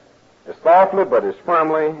 as softly but as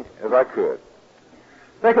firmly as I could,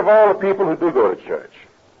 think of all the people who do go to church.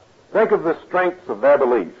 Think of the strengths of their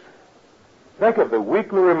beliefs. Think of the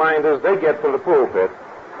weekly reminders they get from the pulpit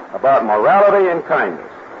about morality and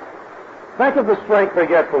kindness. Think of the strength they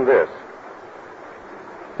get from this.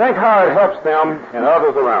 Think how it helps them and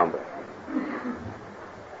others around them.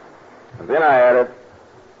 And then I added,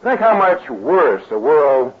 think how much worse a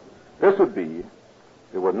world this would be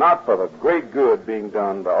if it were not for the great good being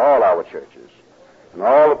done by all our churches and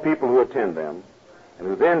all the people who attend them, and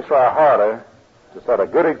who then try harder to set a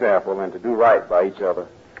good example and to do right by each other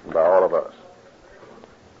and by all of us.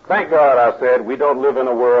 Thank God, I said, we don't live in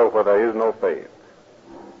a world where there is no faith.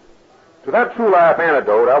 To that true life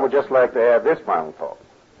anecdote, I would just like to add this final thought.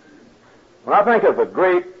 When I think of the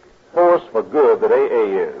great force for good that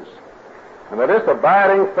AA is, and that this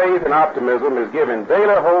abiding faith and optimism is giving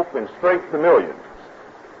daily hope and strength to millions,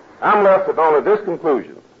 I'm left with only this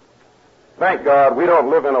conclusion. Thank God we don't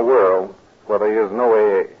live in a world where there is no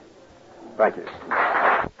AA. Thank you.